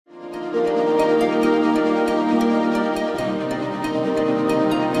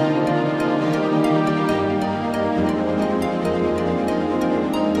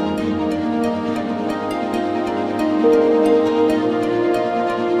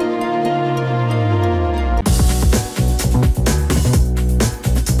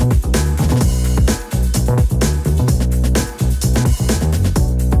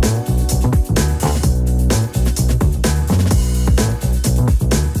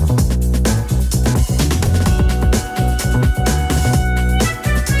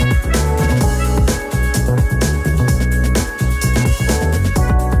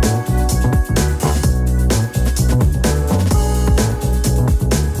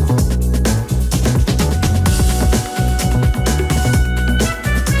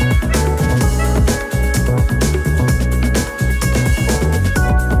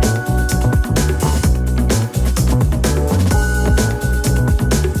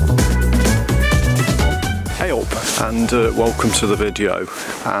and welcome to the video.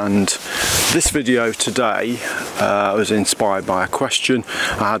 And this video today was inspired by a question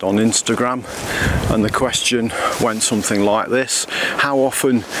I had on Instagram, and the question went something like this: how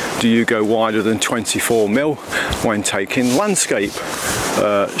often do you go wider than 24mm when taking landscape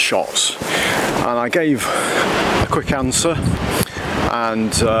shots? And I gave a quick answer,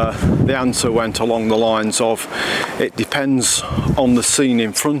 and the answer went along the lines of it depends on the scene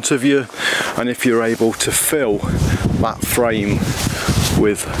in front of you and if you're able to fill that frame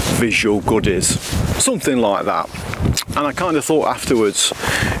with visual goodies, something like that. And I kind of thought afterwards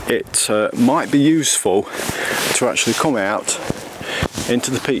it might be useful to actually come out into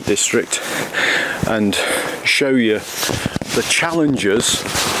the Peak District and show you the challenges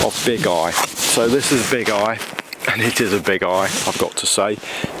of Big Eye. So this is Big Eye, and it is a big eye, I've got to say.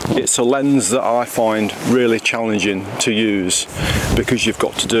 It's a lens that I find really challenging to use because you've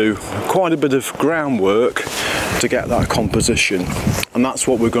got to do quite a bit of groundwork to get that composition, and that's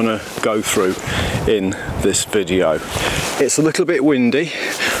what we're going to go through in this video. It's a little bit windy,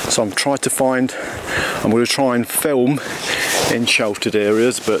 so I'm going to try and film in sheltered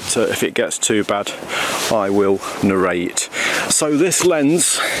areas, but if it gets too bad I will narrate. So this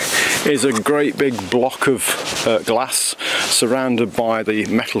lens is a great big block of glass surrounded by the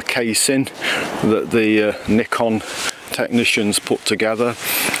metal casing that the Nikon technicians put together,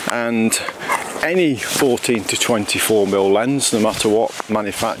 and any 14 to 24mm lens, no matter what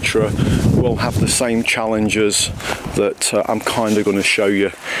manufacturer, will have the same challenges that I'm kind of going to show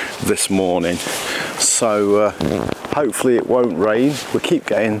you this morning. So hopefully it won't rain. We keep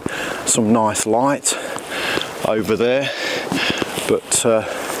getting some nice light over there, but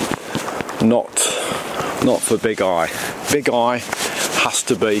not for Big Eye. Big Eye has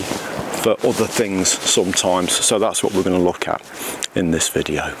to be for other things sometimes, so that's what we're going to look at in this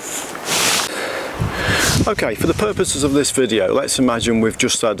video. Okay, for the purposes of this video, let's imagine we've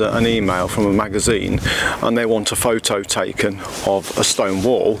just had an email from a magazine and they want a photo taken of a stone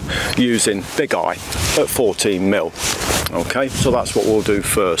wall using Big Eye at 14mm. Okay, so that's what we'll do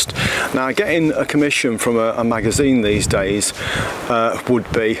first. Now, getting a commission from a magazine these days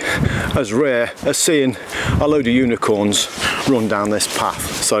would be as rare as seeing a load of unicorns run down this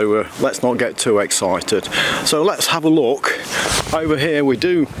path, so let's not get too excited. So let's have a look. Over here we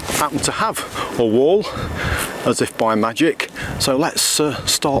do happen to have a wall, as if by magic, so let's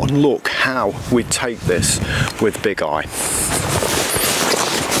start and look how we take this with Big Eye.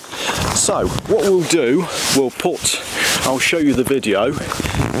 So what we'll do, I'll show you the video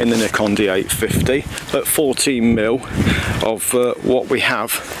in the Nikon D850 at 14mm of what we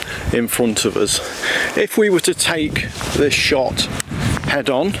have in front of us. If we were to take this shot head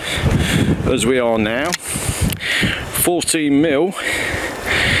on, as we are now, 14mm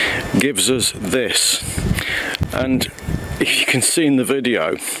gives us this, and if you can see in the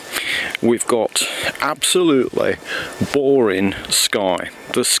video, we've got absolutely boring sky.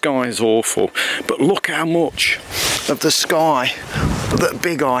 The sky is awful, but look how much of the sky that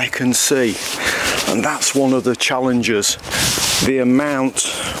Big Eye can see, and that's one of the challenges, the amount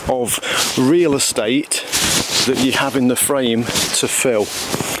of real estate that you have in the frame to fill.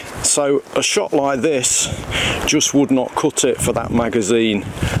 So a shot like this just would not cut it for that magazine.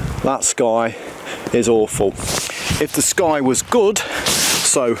 That sky is awful. If the sky was good,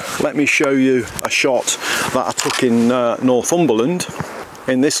 so let me show you a shot that I took in Northumberland.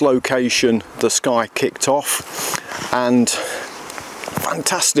 In this location the sky kicked off, and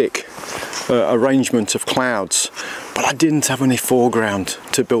fantastic arrangement of clouds, but I didn't have any foreground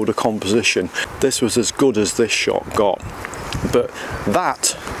to build a composition. This was as good as this shot got, but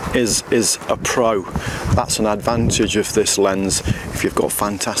that is a pro. That's an advantage of this lens. If you've got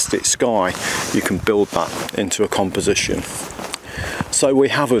fantastic sky, you can build that into a composition. So we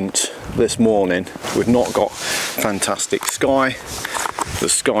haven't this morning, we've not got fantastic sky. The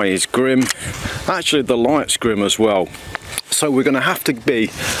sky is grim, actually the light's grim as well. So we're going to have to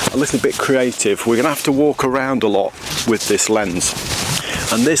be a little bit creative. We're going to have to walk around a lot with this lens.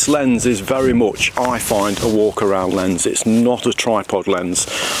 And this lens is very much, I find, a walk around lens. It's not a tripod lens.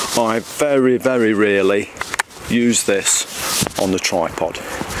 I very, very rarely use this on the tripod.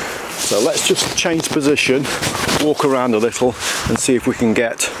 So let's just change position, walk around a little and see if we can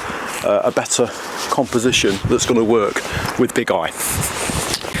get a better composition that's going to work with Big Eye.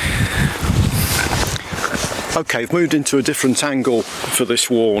 Okay, I've moved into a different angle for this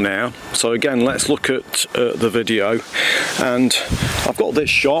wall now. So again, let's look at the video, and I've got this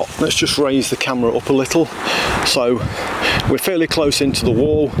shot. Let's just raise the camera up a little. So we're fairly close into the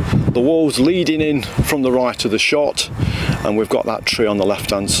wall. The wall's leading in from the right of the shot, and we've got that tree on the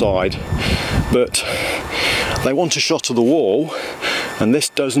left hand side. But they want a shot of the wall, and this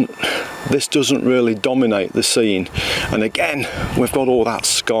doesn't really dominate the scene. And again, we've got all that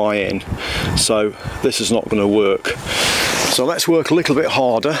sky in, so this is not going to work. So let's work a little bit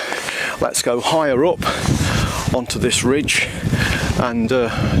harder. Let's go higher up onto this ridge and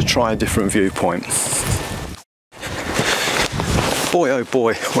try a different viewpoint. Boy oh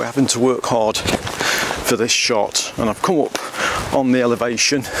boy, we're having to work hard for this shot, and I've come up on the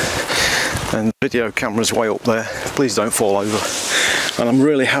elevation and the video camera's way up there. Please don't fall over. And I'm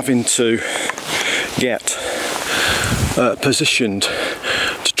really having to get positioned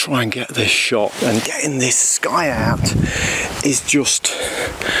to try and get this shot, and getting this sky out is just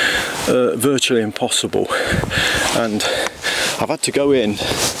virtually impossible. And I've had to go in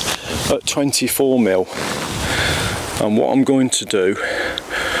at 24mm, and what I'm going to do,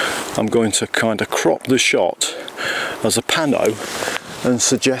 I'm going to kind of crop the shot as a pano and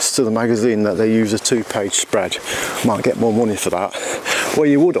suggest to the magazine that they use a 2-page spread. Might get more money for that. Well,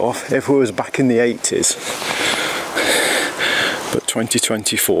 you would have if we was back in the 80s. But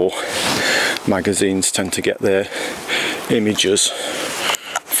 2024 magazines tend to get their images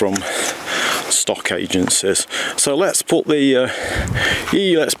from stock agencies. So let's put the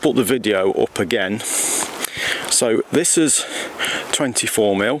video up again. So this is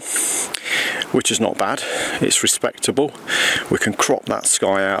 24mm, which is not bad, it's respectable. We can crop that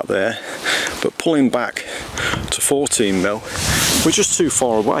sky out there, but pulling back to 14mm, we're just too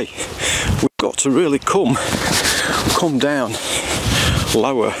far away. We've got to really come down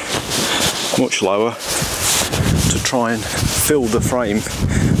lower, much lower, to try and fill the frame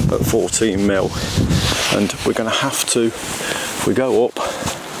at 14mm. And we're going to have to, if we go up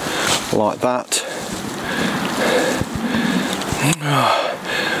like that,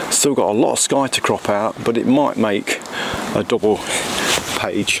 still got a lot of sky to crop out, but it might make a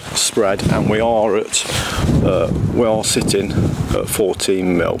 2-page spread, and we are sitting at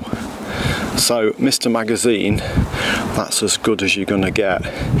 14mm. So Mr. Magazine, that's as good as you're going to get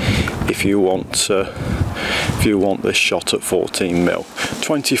if you want this shot at 14mm.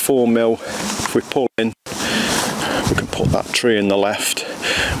 24mm, if we pull in, we can put that tree in the left.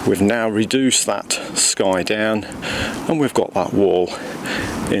 We've now reduced that sky down, and we've got that wall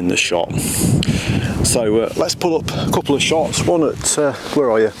in the shot. So let's pull up a couple of shots. One at where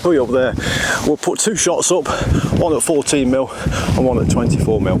are you? Oh, you're up there. We'll put 2 shots up, one at 14mm and one at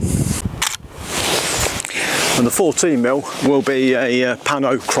 24mm. And the 14mm will be a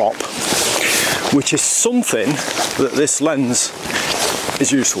pano crop, which is something that this lens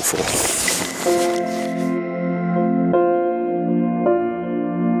is useful for.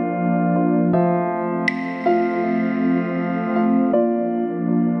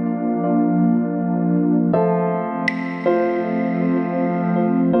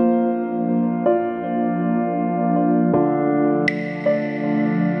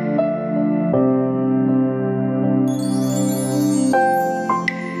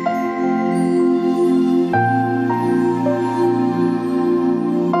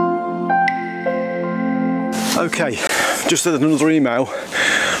 Okay, just had another email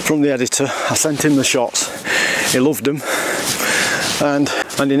from the editor. I sent him the shots, he loved them, and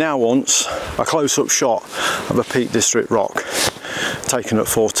he now wants a close-up shot of a Peak District rock taken at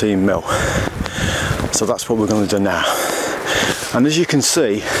 14mm. So that's what we're going to do now. And as you can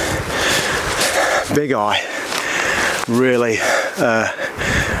see, big eye really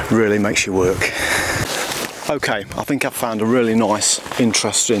makes you work. Okay, I think I've found a really nice,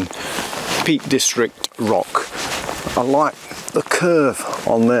 interesting Peak District rock. I like the curve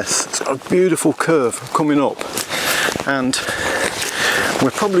on this. It's got a beautiful curve coming up, and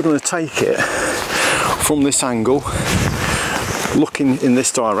we're probably going to take it from this angle, looking in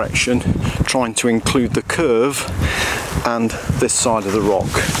this direction, trying to include the curve and this side of the rock.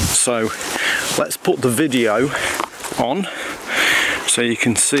 So let's put the video on so you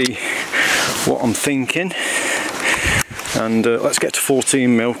can see what I'm thinking. And let's get to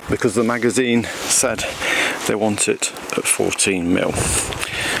 14mm because the magazine said they want it at 14mm.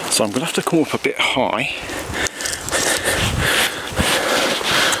 So I'm going to have to come up a bit high.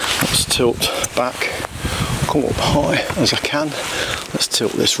 Let's tilt back, come up high as I can. Let's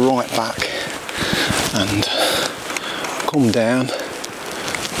tilt this right back and come down.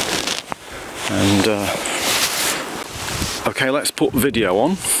 And okay, let's put video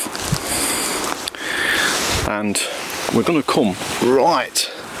on. And we're going to come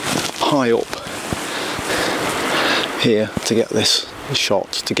right high up here to get this shot,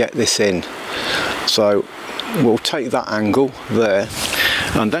 to get this in. So we'll take that angle there,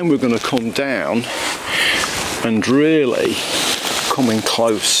 and then we're going to come down and really come in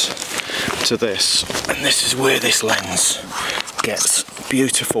close to this, and this is where this lens gets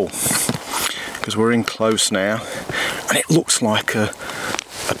beautiful, because we're in close now and it looks like a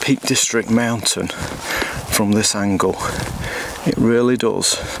Peak District mountain from this angle. It really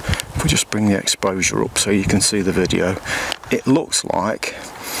does. If we just bring the exposure up so you can see the video, it looks like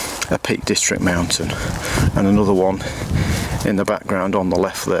a Peak District mountain, and another one in the background on the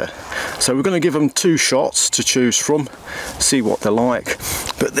left there. So we're going to give them 2 shots to choose from, see what they're like.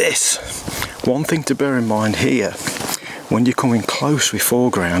 But this, one thing to bear in mind here, when you're coming close with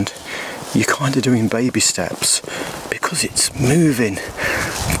foreground, you're kind of doing baby steps, because it's moving.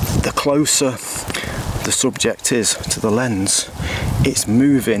 The closer the subject is to the lens, it's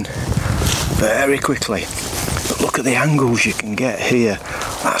moving very quickly. But look at the angles you can get here.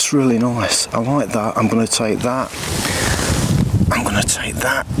 That's really nice. I like that. I'm going to take that. I'm going to take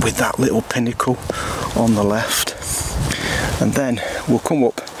that with that little Pinnacle on the left. And then we'll come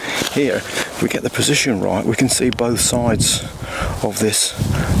up here. If we get the position right, we can see both sides of this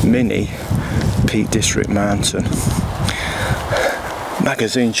mini Peak District mountain.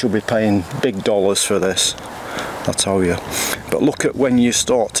 Magazine should be paying big dollars for this, I tell you. But look at when you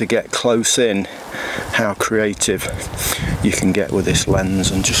start to get close in, how creative you can get with this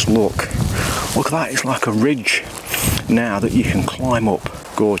lens. And just look at that, it's like a ridge now that you can climb up.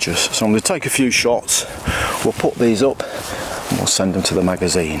 Gorgeous. So I'm going to take a few shots, we'll put these up and we'll send them to the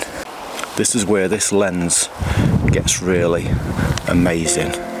magazine. This is where this lens gets really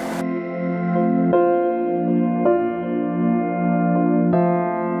amazing.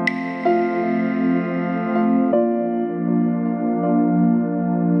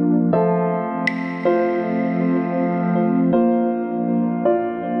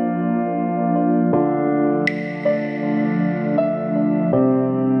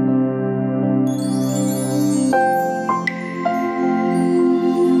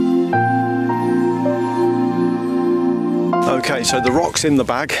 Okay, so the rock's in the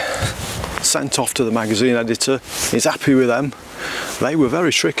bag, sent off to the magazine editor. He's happy with them. They were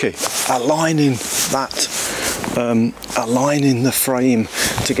very tricky. Aligning the frame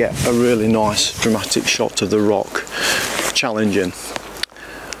to get a really nice dramatic shot of the rock. Challenging.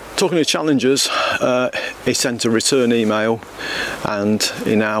 Talking of challenges, he sent a return email, and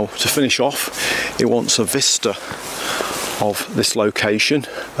he now, to finish off, he wants a vista of this location,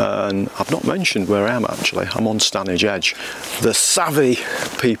 and I've not mentioned where I am actually. I'm on Stanage Edge. The savvy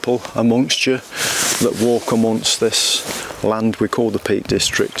people amongst you that walk amongst this land we call the Peak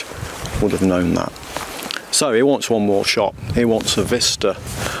District would have known that. So he wants one more shot. He wants a vista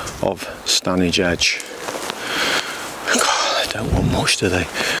of Stanage Edge. God, they don't want much, do they?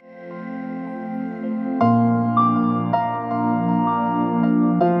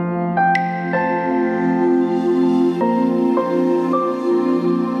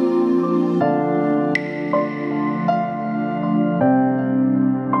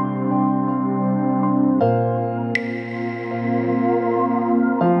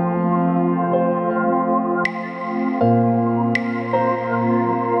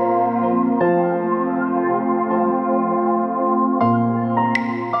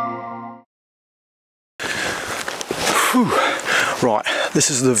 Right,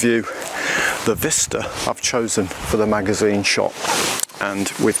 this is the view, the vista I've chosen for the magazine shot,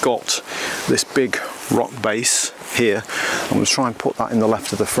 and we've got this big rock base here. I'm going to try and put that in the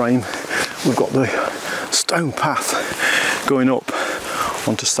left of the frame. We've got the stone path going up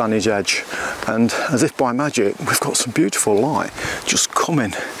onto Stanage Edge, and as if by magic we've got some beautiful light just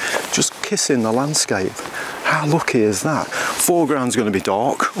coming, just kissing the landscape. How lucky is that? Foreground's going to be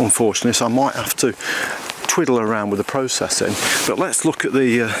dark, unfortunately, so I might have to twiddle around with the processing. But let's look at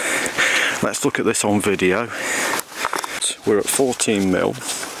this on video. We're at 14mm,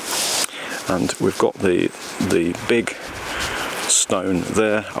 and we've got the big stone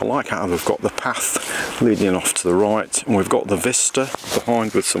there. I like how we've got the path leading off to the right, and we've got the vista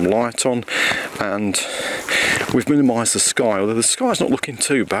behind with some light on, and we've minimised the sky, although the sky's not looking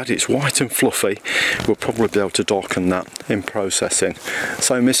too bad. It's white and fluffy. We'll probably be able to darken that in processing.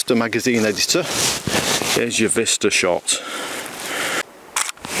 So Mr. Magazine Editor, here's your vista shot.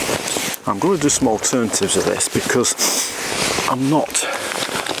 I'm going to do some alternatives of this because I'm not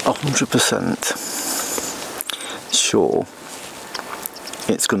 100% sure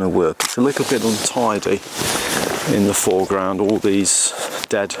it's going to work. It's a little bit untidy in the foreground, all these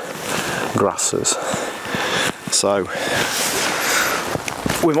dead grasses. So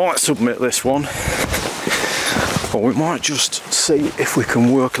we might submit this one, or we might just see if we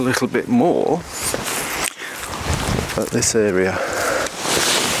can work a little bit more at this area.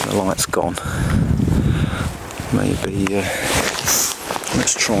 The light's gone. Maybe let's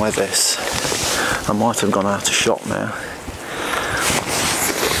just try this. I might have gone out of shot now.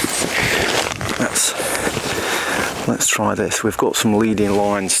 Let's try this. We've got some leading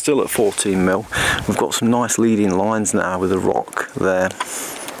lines still at 14mm. We've got some nice leading lines now with a rock there.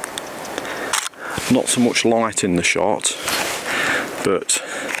 Not so much light in the shot, but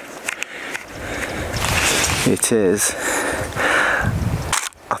it is.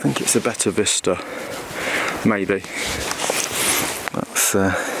 I think it's a better vista, maybe. That's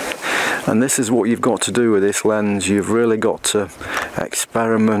and this is what you've got to do with this lens. You've really got to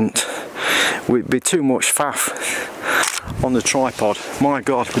experiment. It'd be too much faff on the tripod. My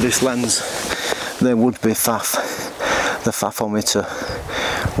God, with this lens there would be faff. The faffometer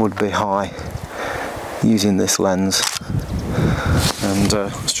would be high using this lens. And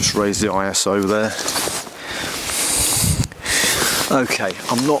let's just raise the ISO there. Okay,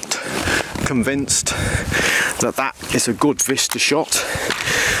 I'm not convinced that that is a good vista shot.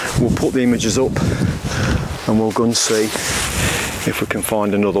 We'll put the images up and we'll go and see if we can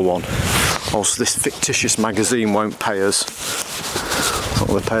find another one. Also, this fictitious magazine won't pay us. Not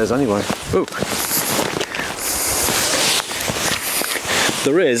going to pay us anyway. Ooh.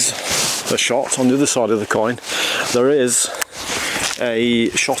 There is a shot on the other side of the coin. There is a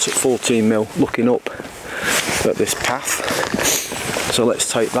shot at 14mm looking up at this path. So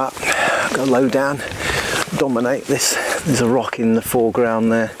let's take that, go low down, dominate this. There's a rock in the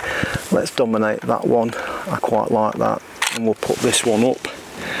foreground there. Let's dominate that one. I quite like that. And we'll put this one up.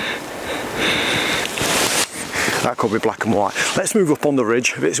 That could be black and white. Let's move up on the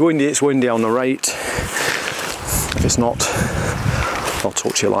ridge. If it's windy on the right. If it's not, I'll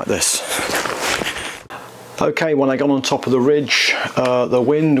talk to you like this. Okay, when I got on top of the ridge, the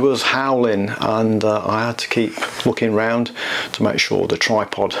wind was howling and I had to keep looking round to make sure the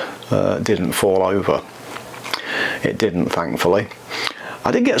tripod didn't fall over. It didn't, thankfully. I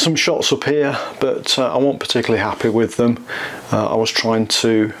did get some shots up here, but I wasn't particularly happy with them. I was trying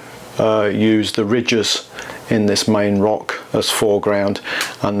to use the ridges in this main rock as foreground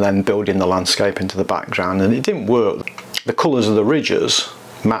and then building the landscape into the background, and it didn't work. The colours of the ridges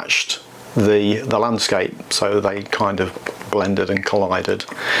matched the landscape, so they kind of blended and collided.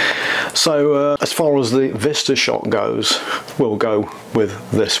 So as far as the vista shot goes, we'll go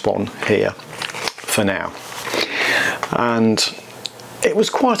with this one here for now. And it was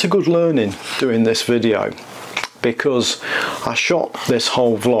quite a good learning doing this video, because I shot this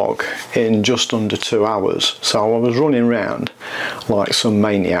whole vlog in just under 2 hours, so I was running around like some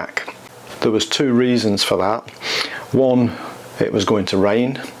maniac. There was two reasons for that. One, it was going to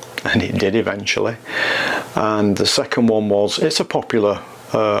rain, and it did eventually, and the second one was it's a popular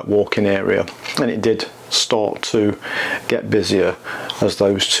walking area, and it did start to get busier as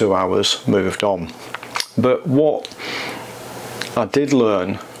those 2 hours moved on. But what I did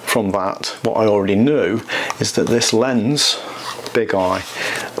learn from that, what I already knew, is that this lens, big eye,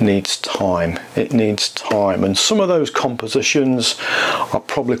 needs time. It needs time, and some of those compositions I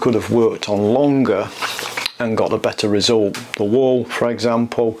probably could have worked on longer and got a better result. The wall, for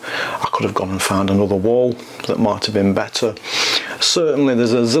example, I could have gone and found another wall that might have been better. Certainly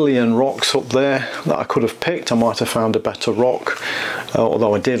there's a zillion rocks up there that I could have picked. I might have found a better rock,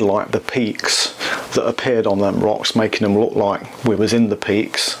 although I did like the peaks that appeared on them rocks, making them look like we was in the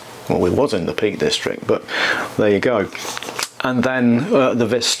peaks. Well, we was in the Peak District, but there you go. And then the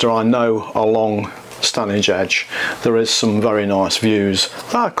vista, I know along Stanage Edge there is some very nice views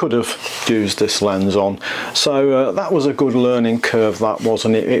that I could have used this lens on. So that was a good learning curve, that was,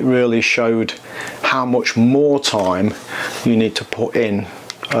 and it really showed how much more time you need to put in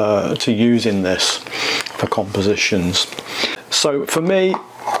to using this for compositions. So for me,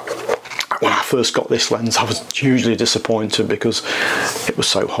 when I first got this lens, I was hugely disappointed because it was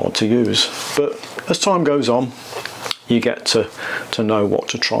so hard to use. But as time goes on, you get to know what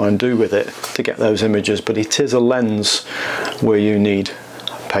to try and do with it to get those images. But it is a lens where you need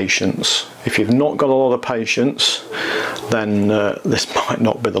patience. If you've not got a lot of patience, then this might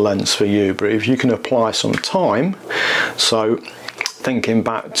not be the lens for you. But if you can apply some time, so thinking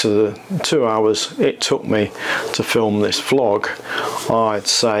back to the 2 hours it took me to film this vlog, I'd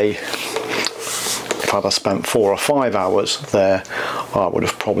say if I'd have spent 4 or 5 hours there, I would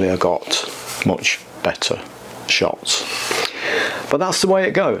have probably got much better shots. But that's the way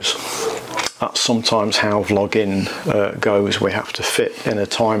it goes. That's sometimes how vlogging goes. We have to fit in a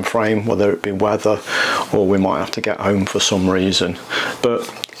time frame, whether it be weather or we might have to get home for some reason. But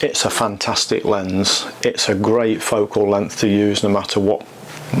it's a fantastic lens. It's a great focal length to use no matter what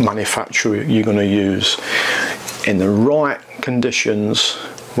manufacturer you're going to use. In the right conditions,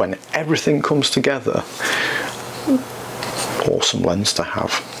 when everything comes together, awesome lens to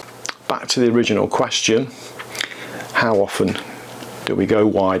have. Back to the original question, how often do we go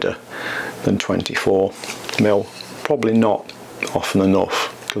wider than 24mm? Probably not often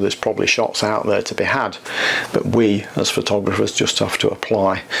enough, because there's probably shots out there to be had, but we as photographers just have to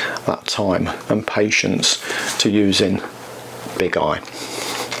apply that time and patience to using big eye.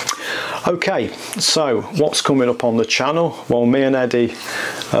 Okay, so what's coming up on the channel? Well, me and Eddie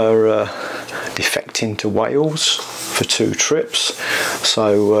are defecting to Wales for 2 trips,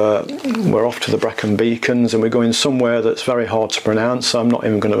 so we're off to the Brecon Beacons, and we're going somewhere that's very hard to pronounce, so I'm not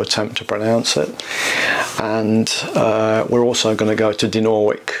even going to attempt to pronounce it. And we're also going to go to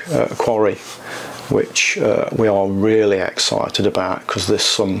Dinorwic Quarry, which we are really excited about, because there's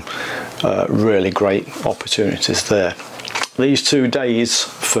some really great opportunities there. These 2 days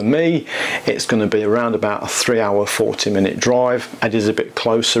for me, it's going to be around about a 3-hour 40-minute drive. Eddie's a bit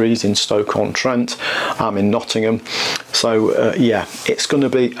closer, he's in Stoke-on-Trent, I'm in Nottingham, so yeah, it's going to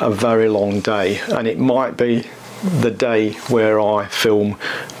be a very long day, and it might be the day where I film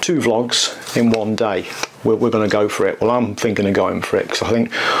 2 vlogs in one day. We're going to go for it. Well, I'm thinking of going for it, because I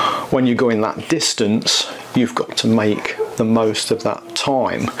think when you're going that distance, you've got to make the most of that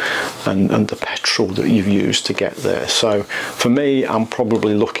time and the petrol that you've used to get there. So for me, I'm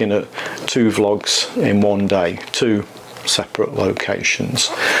probably looking at 2 vlogs in one day, 2 separate locations.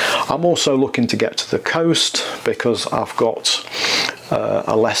 I'm also looking to get to the coast, because I've got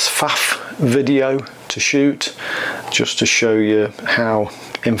a less faff video to shoot, just to show you how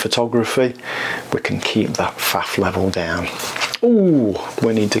in photography we can keep that faff level down. Ooh,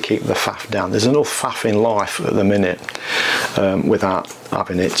 we need to keep the faff down. There's enough faff in life at the minute without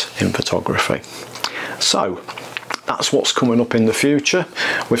having it in photography. So that's what's coming up in the future.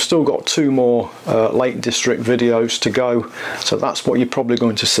 We've still got 2 more Lake District videos to go, so that's what you're probably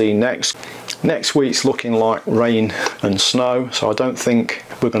going to see next. Next week's looking like rain and snow, so I don't think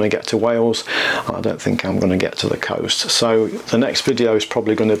we're going to get to Wales, and I don't think I'm going to get to the coast. So the next video is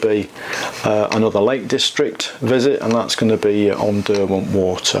probably going to be another Lake District visit, and that's going to be on Derwent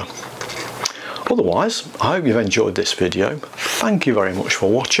Water. Otherwise, I hope you've enjoyed this video. Thank you very much for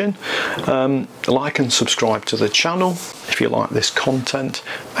watching. Like and subscribe to the channel if you like this content.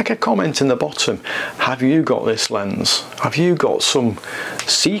 Make a comment in the bottom. Have you got this lens? Have you got some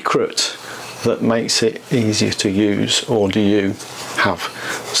secret that makes it easier to use, or do you have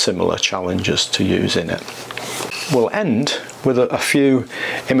similar challenges to using it? We'll end with a few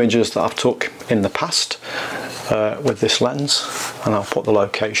images that I've took in the past with this lens, and I'll put the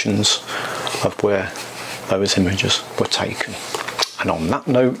locations of where those images were taken. And on that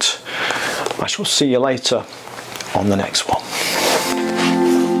note, I shall see you later on the next one.